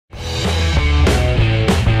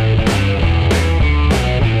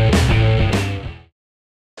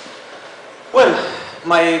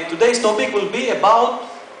today's topic will be about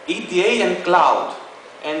EDA and cloud,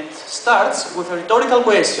 and starts with a rhetorical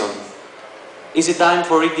question. Is it time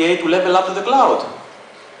for EDA to level up to the cloud?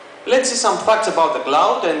 Let's see some facts about the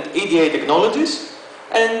cloud and EDA technologies,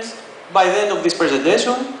 and by the end of this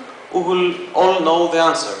presentation, we will all know the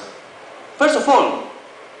answer. First of all,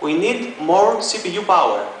 we need more CPU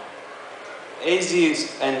power. AZ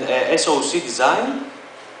and SoC design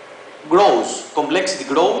grows, complexity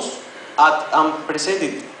grows at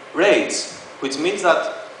unprecedented rates, which means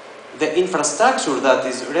that the infrastructure that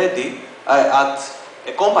is ready at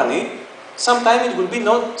a company, sometimes it will be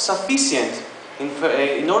not sufficient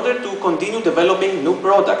in order to continue developing new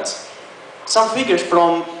products. Some figures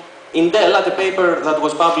from Intel at a paper that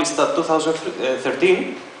was published in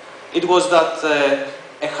 2013, it was that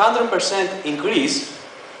 100% increase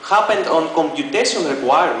happened on computation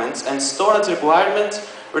requirements and storage requirements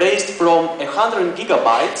raised from 100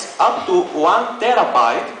 gigabytes up to 1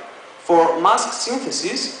 terabyte for mask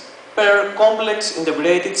synthesis per complex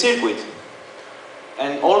integrated circuit.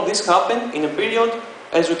 And all this happened in a period,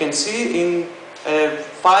 as you can see, in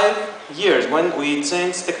 5 years when we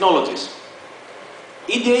changed technologies.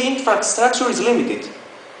 EDA infrastructure is limited.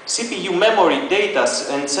 CPU memory, data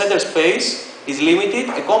and center space is limited.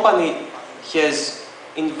 A company has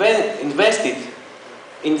invested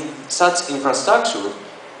in such infrastructure,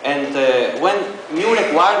 and when new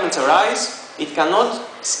requirements arise, it cannot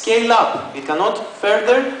scale up. It cannot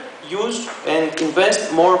further use and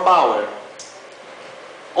invest more power.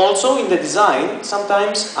 Also, in the design,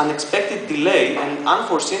 sometimes unexpected delay and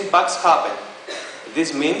unforeseen bugs happen.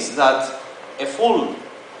 This means that a full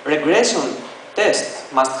regression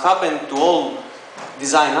test must happen to all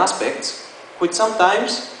design aspects, which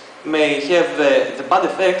sometimes may have the bad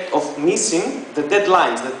effect of missing the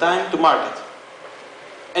deadlines, the time to market.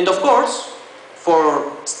 And of course,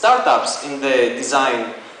 for startups in the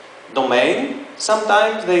design domain,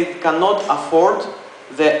 sometimes they cannot afford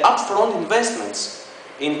the upfront investments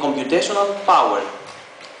in computational power.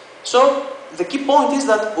 So the key point is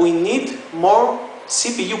that we need more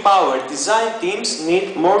CPU power. Design teams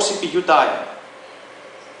need more CPU time.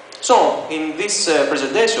 So in this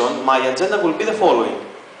presentation, my agenda will be the following.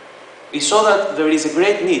 We saw that there is a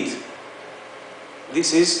great need.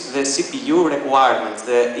 This is the CPU requirements,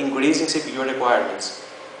 the increasing CPU requirements.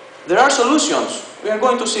 There are solutions. We are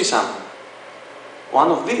going to see some.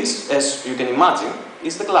 One of these, as you can imagine,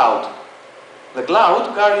 is the cloud. The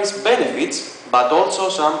cloud carries benefits, but also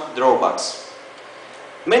some drawbacks.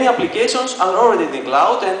 Many applications are already in the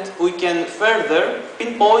cloud, and we can further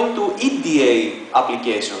pinpoint to EDA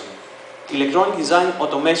application, electronic design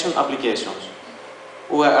automation applications.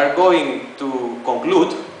 We are going to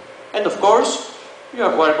conclude, and of course, we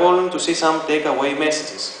are going to see some takeaway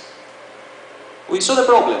messages. We saw the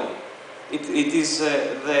problem. It is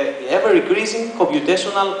the ever-increasing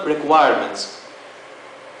computational requirements.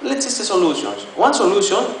 Let's see the solutions. One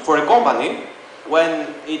solution for a company when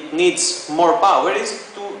it needs more power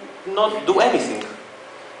is to not do anything.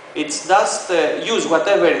 It's just use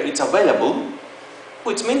whatever it's available,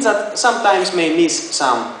 which means that sometimes may miss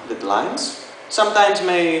some deadlines, sometimes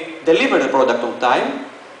may deliver the product on time,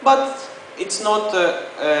 but it's not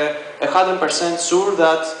 100% sure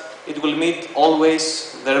that it will meet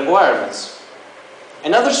always the requirements.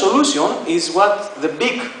 Another solution is what the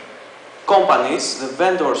big companies, the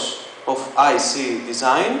vendors of IC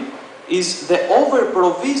design, is the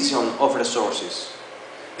over-provision of resources.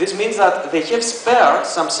 This means that they have spared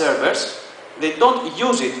some servers, they don't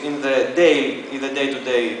use it in the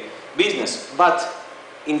day-to-day business, but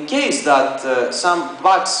in case that some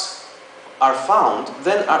bugs are found,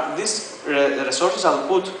 then these resources are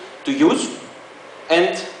put to use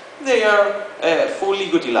and they are fully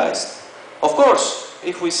utilized. Of course,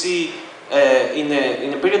 if we see in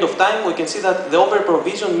a period of time, we can see that the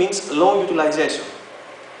over-provision means low utilization,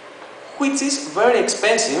 which is very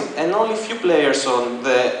expensive and only few players on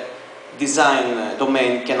the design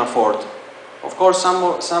domain can afford. Of course,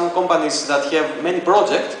 some companies that have many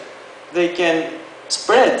projects, they can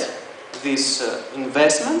spread these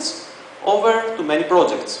investments over to many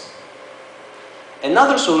projects.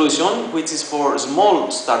 Another solution, which is for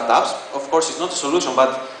small startups, of course it's not a solution,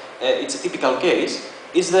 but it's a typical case,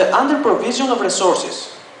 is the under-provision of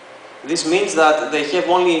resources. This means that they have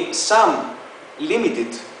only some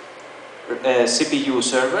limited CPU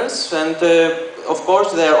servers, and of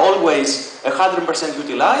course they are always 100%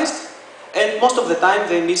 utilized, and most of the time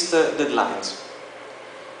they miss the deadlines.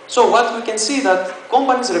 So what we can see that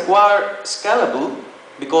companies require scalable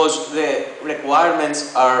because the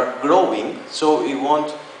requirements are growing, so we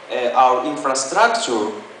want our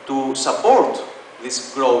infrastructure to support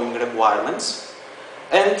these growing requirements.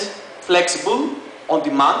 and flexible, on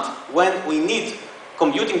demand. When we need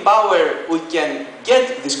computing power, we can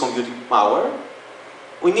get this computing power.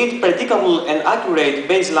 We need predictable and accurate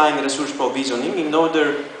baseline resource provisioning in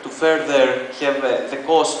order to further have the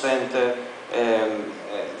cost and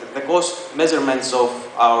the cost measurements of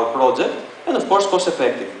our project, and of course cost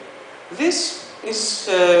effective. This is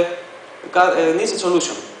needs a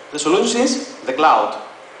solution. The solution is the cloud.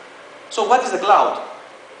 So what is the cloud?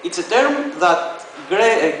 It's a term that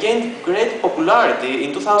gained great popularity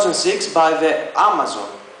in 2006 by the Amazon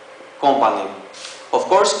company. Of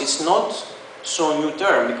course, it's not so new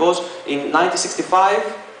term, because in 1965,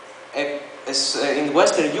 in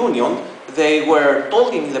Western Union, they were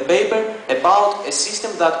talking in the paper about a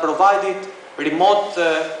system that provided remote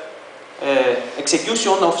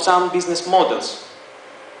execution of some business models.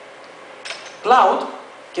 Cloud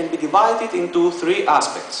can be divided into three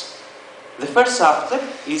aspects. The first aspect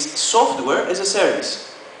is software as a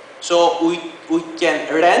service. So we can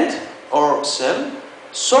rent or sell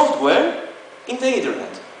software in the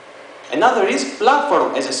internet. Another is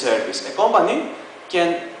platform as a service. A company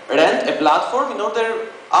can rent a platform in order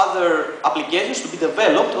other applications to be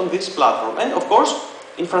developed on this platform. And of course,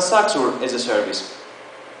 infrastructure as a service.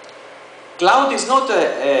 Cloud is not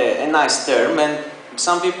a nice term, and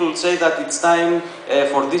some people say that it's time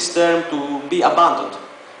for this term to be abandoned,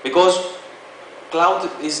 because cloud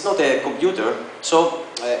is not a computer. So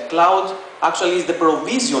cloud actually is the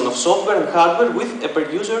provision of software and hardware with a per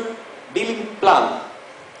user billing plan.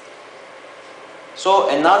 So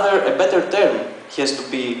a better term has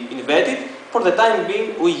to be invented. For the time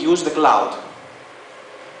being, we use the cloud.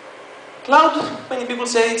 Cloud, many people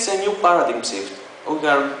say it's a new paradigm shift. We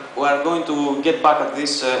are going to get back at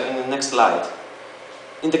this in the next slide.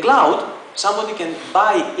 In the cloud, somebody can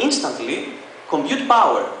buy instantly compute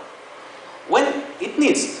power when it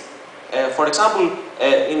needs. For example,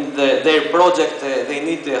 in their project, they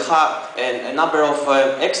need a number of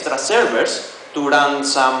extra servers to run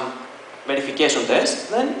some verification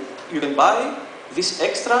tests. Then you can buy this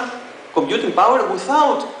extra computing power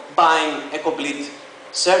without buying a complete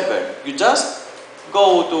server. You just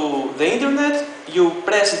go to the internet, you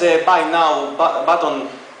press the buy now button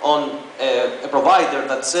on a provider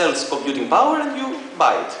that sells computing power, and you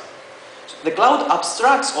buy it. So the cloud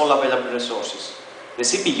abstracts all available resources. The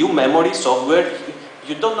CPU, memory, software,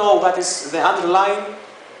 you don't know what is the underlying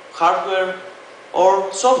hardware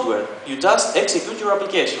or software. You just execute your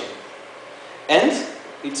application. And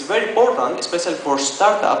it's very important, especially for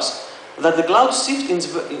startups, that the cloud shift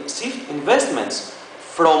investments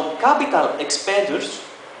from capital expenditures,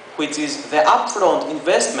 which is the upfront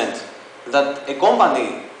investment that a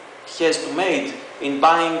company has to make in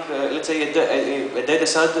buying, let's say, a data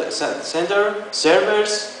center,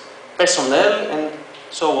 servers, personnel, and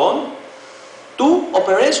so on, to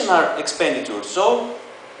operational expenditures. So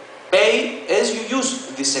pay as you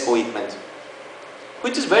use this equipment,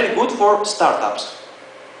 which is very good for startups.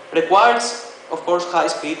 Requires, of course,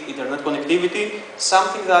 high-speed internet connectivity,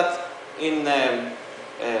 something that in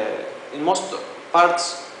most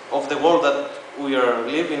parts of the world that we are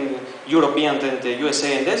living, European and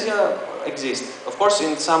USA and Asia, exist. Of course,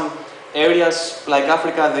 in some areas like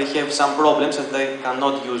Africa, they have some problems and they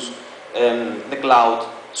cannot use the cloud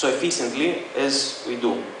so efficiently as we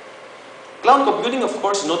do. Cloud computing, of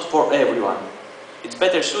course, is not for everyone. It's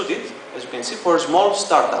better suited, as you can see, for small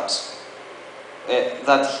startups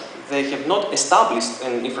that they have not established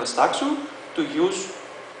an infrastructure to use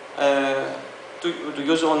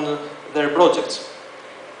on their projects.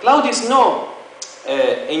 Cloud is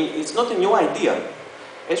it's not a new idea.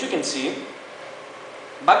 As you can see,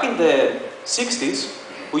 back in the 60s,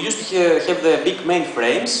 we used to have the big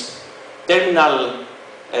mainframes, terminal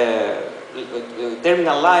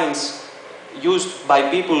lines used by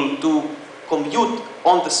people to compute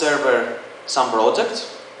on the server some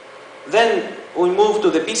projects. Then we moved to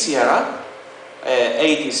the PC era,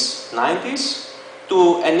 80s, 90s,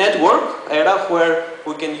 to a network era where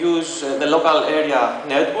we can use the local area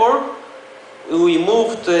network. We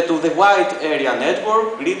moved to the wide area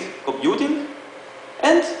network, grid computing,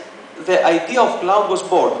 and the idea of cloud was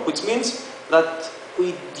born, which means that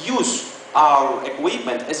we use our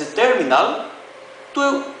equipment as a terminal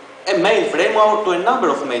to a mainframe or to a number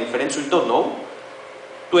of mainframes, we don't know,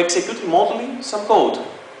 to execute remotely some code.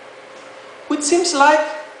 Which seems like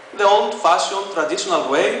the old-fashioned traditional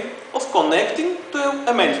way of connecting to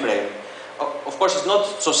a mainframe. Of course, it's not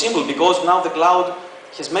so simple, because now the cloud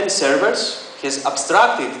has many servers, has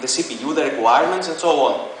abstracted the CPU, the requirements, and so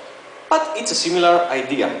on. But it's a similar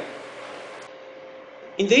idea.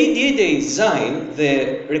 In the EDA design,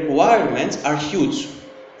 the requirements are huge.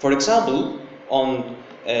 For example,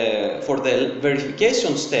 for the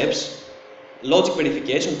verification steps, logic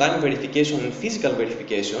verification, time verification, and physical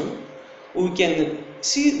verification, we can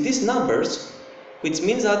see these numbers, which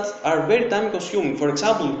means that are very time consuming. For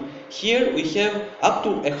example, here we have up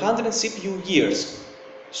to 100 CPU years.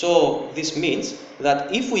 So this means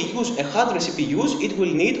that if we use 100 CPUs, it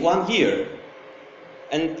will need 1 year.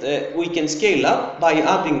 And we can scale up by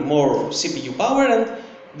adding more CPU power and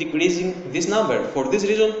decreasing this number. For this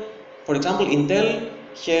reason, for example, Intel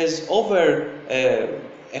has over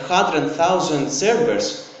 100,000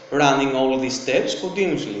 servers running all these steps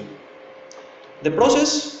continuously. The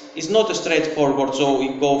process is not straightforward, so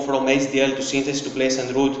we go from HDL to synthesis to place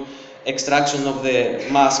and route, extraction of the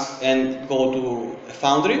mask, and go to a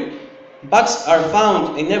foundry. Bugs are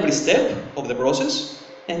found in every step of the process,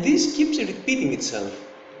 and this keeps repeating itself.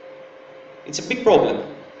 It's a big problem.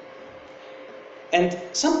 And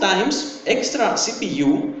sometimes extra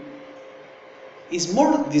CPU is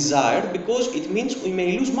more desired because it means we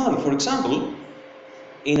may lose money. For example,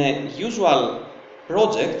 in a usual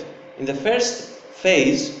project, in the first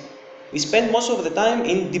phase, we spend most of the time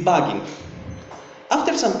in debugging.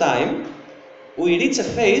 After some time, we reach a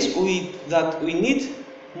phase that we need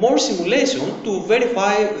more simulation to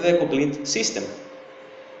verify the complete system.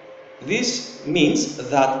 This means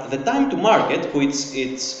that the time to market, which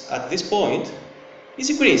is at this point, is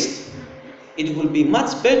increased. It will be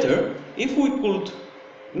much better if we could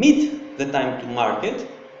meet the time to market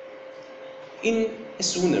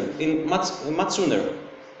much sooner.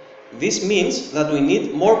 This means that we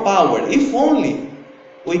need more power. If only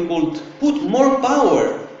we could put more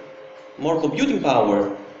power, more computing power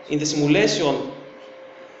in the simulation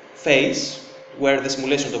phase, where the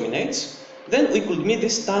simulation dominates, then we could meet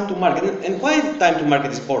this time to market. And why time to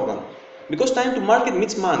market is important? Because time to market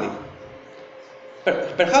means money.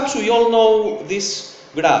 Perhaps we all know this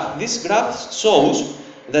graph. This graph shows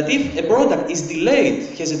that if a product is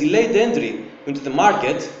delayed, has a delayed entry into the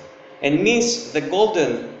market, and meets the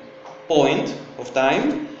golden point of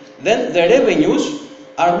time, then the revenues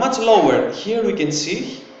are much lower. Here we can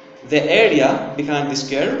see the area behind this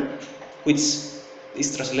curve, which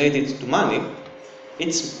is translated to money.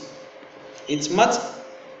 It's much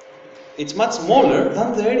smaller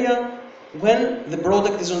than the area when the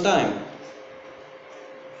product is on time.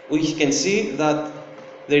 We can see that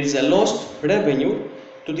there is a lost revenue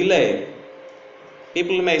to delay.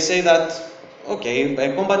 People may say that, okay,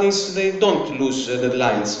 companies, they don't lose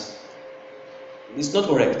deadlines. It's not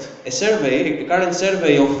correct. A current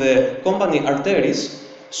survey of the company Arteris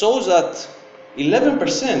shows that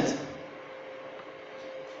 11%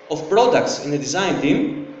 of products in the design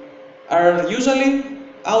team are usually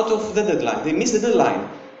out of the deadline. They miss the deadline.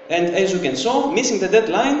 And as you can see, missing the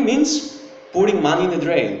deadline means pouring money in the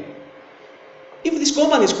drain. If these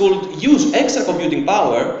companies could use extra computing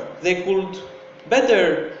power, they could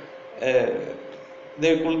better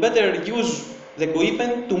use the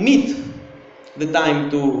equipment to meet the time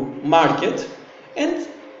to market, and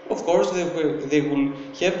of course they will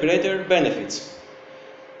have greater benefits.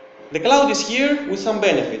 The cloud is here with some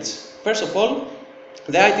benefits. First of all,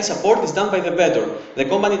 the IT support is done by the vendor. The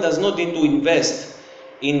company does not need to invest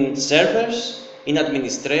in servers, in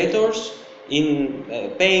administrators, in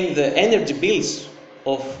paying the energy bills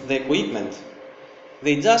of the equipment.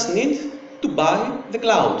 They just need to buy the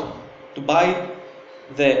cloud, to buy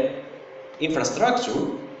the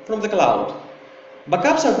infrastructure from the cloud.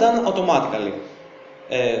 Backups are done automatically.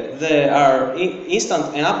 They are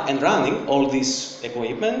instant and up and running, all this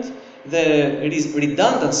equipment. There is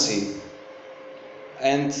redundancy,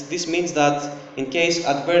 and this means that in case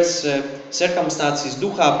adverse circumstances do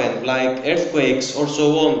happen, like earthquakes or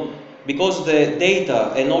so on, because the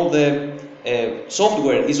data and all the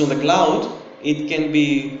software is on the cloud, it can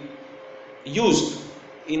be used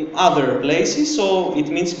in other places, so it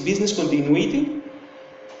means business continuity.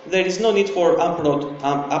 There is no need for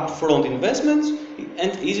upfront investments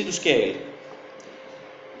and easy to scale.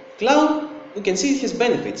 Cloud, you can see it has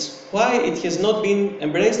benefits. Why it has not been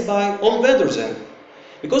embraced by all vendors then?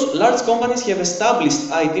 Because large companies have established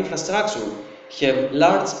IT infrastructure, have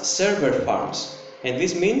large server farms, and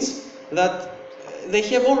this means that they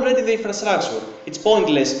have already the infrastructure. It's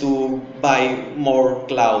pointless to buy more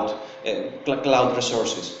cloud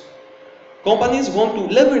resources. Companies want to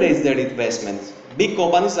leverage their investment. Big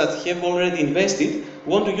companies that have already invested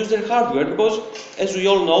want to use their hardware because, as we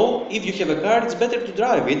all know, if you have a car, it's better to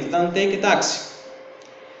drive it than take a taxi.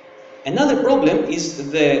 Another problem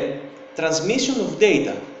is the transmission of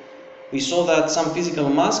data. We saw that some physical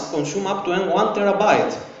masks consume up to 1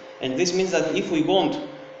 terabyte, and this means that if we want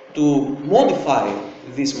to modify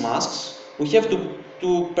these masks, we have to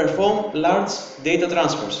to perform large data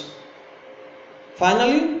transfers.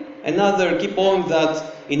 Finally, another key point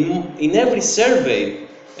that in every survey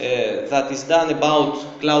that is done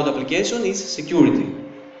about cloud application is security.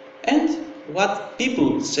 And what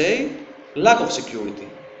people say, lack of security.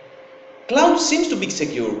 Cloud seems to be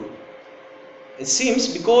secure. It seems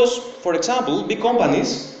because, for example, big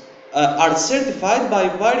companies are certified by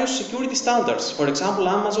various security standards. For example,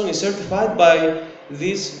 Amazon is certified by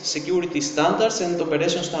these security standards and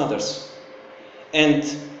operation standards. And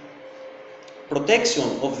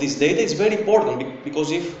protection of this data is very important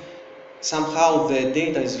because if somehow the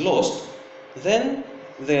data is lost, then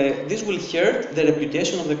this will hurt the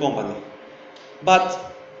reputation of the company.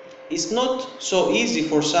 But it's not so easy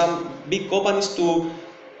for some big companies to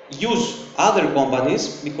use other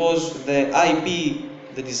companies because the IP,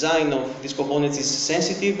 the design of these components is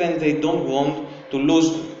sensitive and they don't want to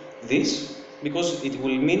lose this because it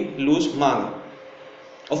will mean lose money.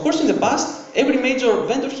 Of course, in the past, every major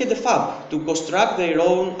vendor had a fab to construct their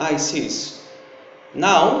own ICs.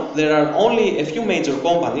 Now, there are only a few major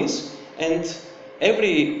companies and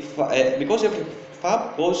because every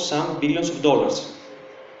fab costs some billions of dollars.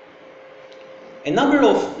 A number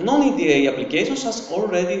of non-EDA applications are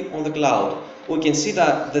already on the cloud. We can see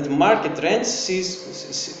that the market trend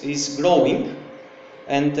is growing,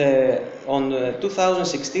 and on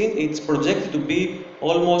 2016 it's projected to be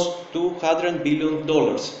almost $200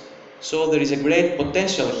 billion. So there is a great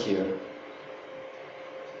potential here.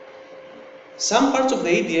 Some parts of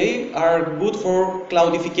the EDA are good for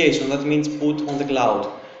cloudification, that means put on the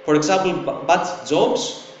cloud. For example, batch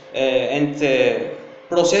jobs and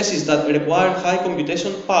processes that require high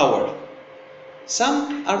computation power.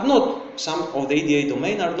 Some of the EDA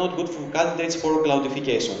domain are not good for candidates for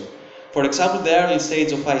cloudification. For example, the early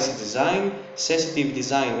stage of IC design, sensitive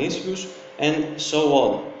design issues, and so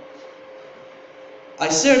on. I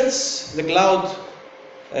searched the cloud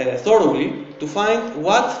thoroughly to find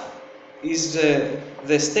what is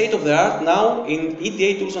the state of the art now in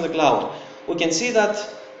EDA tools on the cloud. We can see that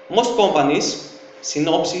most companies,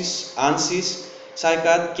 Synopsys, Ansys,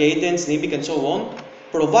 SciCAD, Cadence, NIBIC, and so on,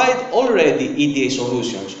 provide already EDA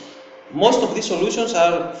solutions. Most of these solutions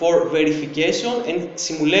are for verification and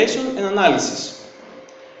simulation and analysis.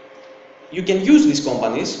 You can use these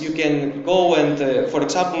companies. You can go and, for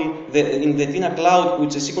example, in the TINA Cloud,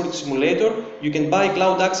 which is a security simulator, you can buy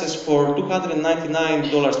cloud access for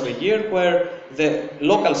 $299 per year, where the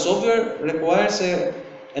local software requires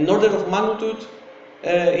an order of magnitude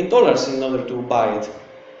in dollars in order to buy it.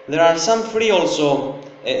 There are some free also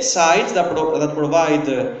sites that provide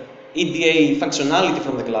EDA functionality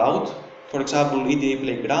from the cloud. For example, EDA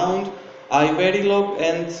Playground, iVerilog,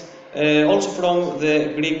 and also from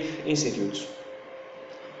the Greek institutes.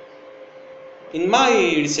 In my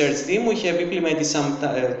research team, we have implemented some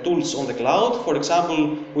tools on the cloud. For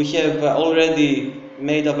example, we have already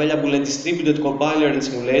made available a distributed compiler and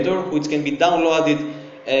simulator, which can be downloaded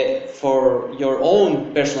for your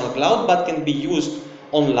own personal cloud, but can be used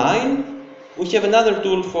online. We have another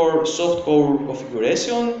tool for software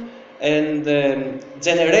configuration and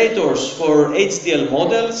generators for HDL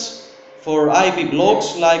models, for IP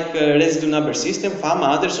blocks like residue number system, FAMA,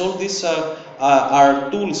 others. All these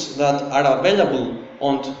are tools that are available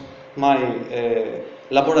on my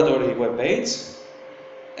laboratory webpage.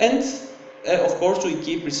 And of course, we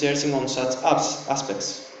keep researching on such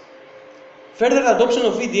aspects. Further adoption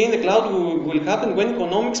of EDA in the cloud will happen when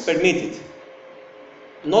economics permit it.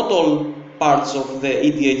 Not all parts of the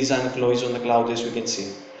EDA design flow is on the cloud, as you can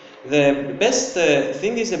see. The best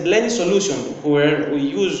thing is a blended solution where we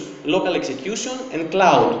use local execution and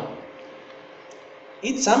cloud.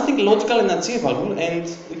 It's something logical and achievable,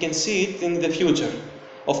 and we can see it in the future.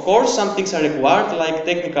 Of course, some things are required, like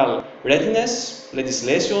technical readiness,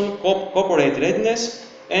 legislation, corporate readiness,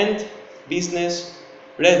 and business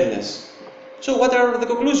readiness. So what are the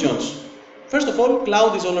conclusions? First of all,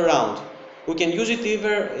 cloud is all around. We can use it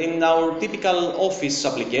either in our typical office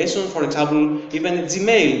application. For example, even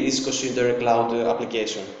Gmail is considered a cloud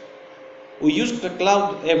application. We use the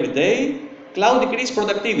cloud every day. Cloud increases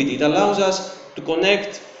productivity. It allows us to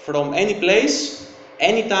connect from any place,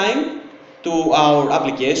 anytime, to our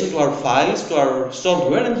application, to our files, to our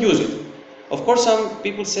software, and use it. Of course, some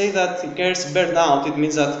people say that it carries burnout. It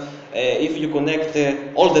means that if you connect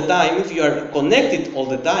all the time, if you are connected all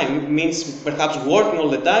the time, it means perhaps working all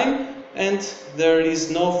the time, and there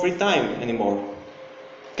is no free time anymore.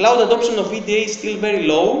 Cloud adoption of EDA is still very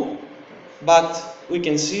low, but we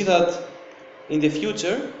can see that in the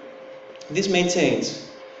future this may change.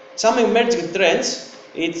 Some emerging trends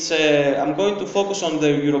I'm going to focus on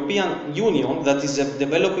the European Union that is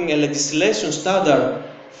developing a legislation standard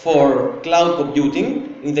for cloud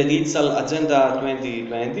computing in the Digital Agenda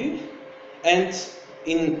 2020. And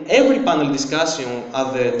in every panel discussion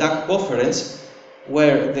at the DAC conference,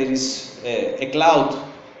 where there is a cloud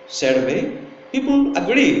survey, people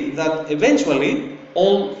agree that eventually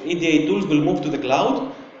all EDA tools will move to the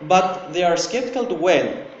cloud, but they are skeptical to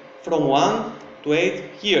when, from 1 to 8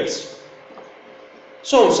 years.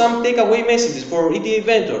 So, some takeaway messages for EDA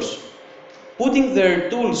vendors. Putting their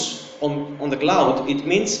tools on the cloud, it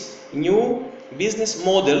means new business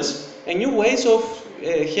models and new ways of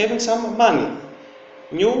having some money,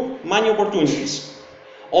 new money opportunities.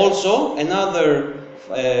 Also, another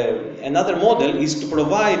model is to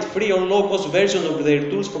provide free or low-cost version of their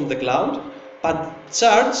tools from the cloud, but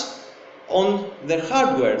charge on their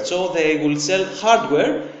hardware. So they will sell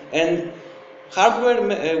hardware, and hardware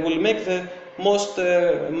will make the most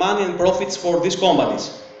money and profits for these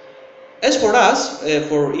companies. As for us,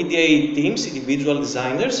 for EDA teams, individual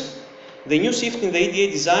designers, the new shift in the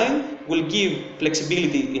EDA design will give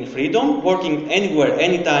flexibility in freedom, working anywhere,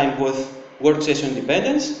 anytime with work session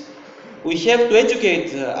independence. We have to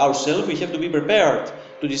educate ourselves, we have to be prepared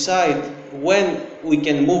to decide when we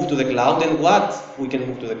can move to the cloud and what we can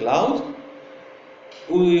move to the cloud.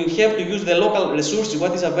 We have to use the local resources,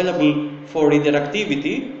 what is available for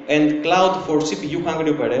interactivity, and cloud for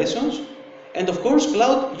CPU-hungry operations. And of course,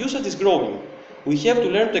 cloud usage is growing. We have to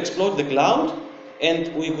learn to exploit the cloud,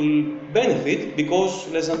 and we will benefit because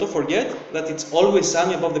let's not forget that it's always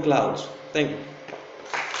sunny above the clouds. Thank you.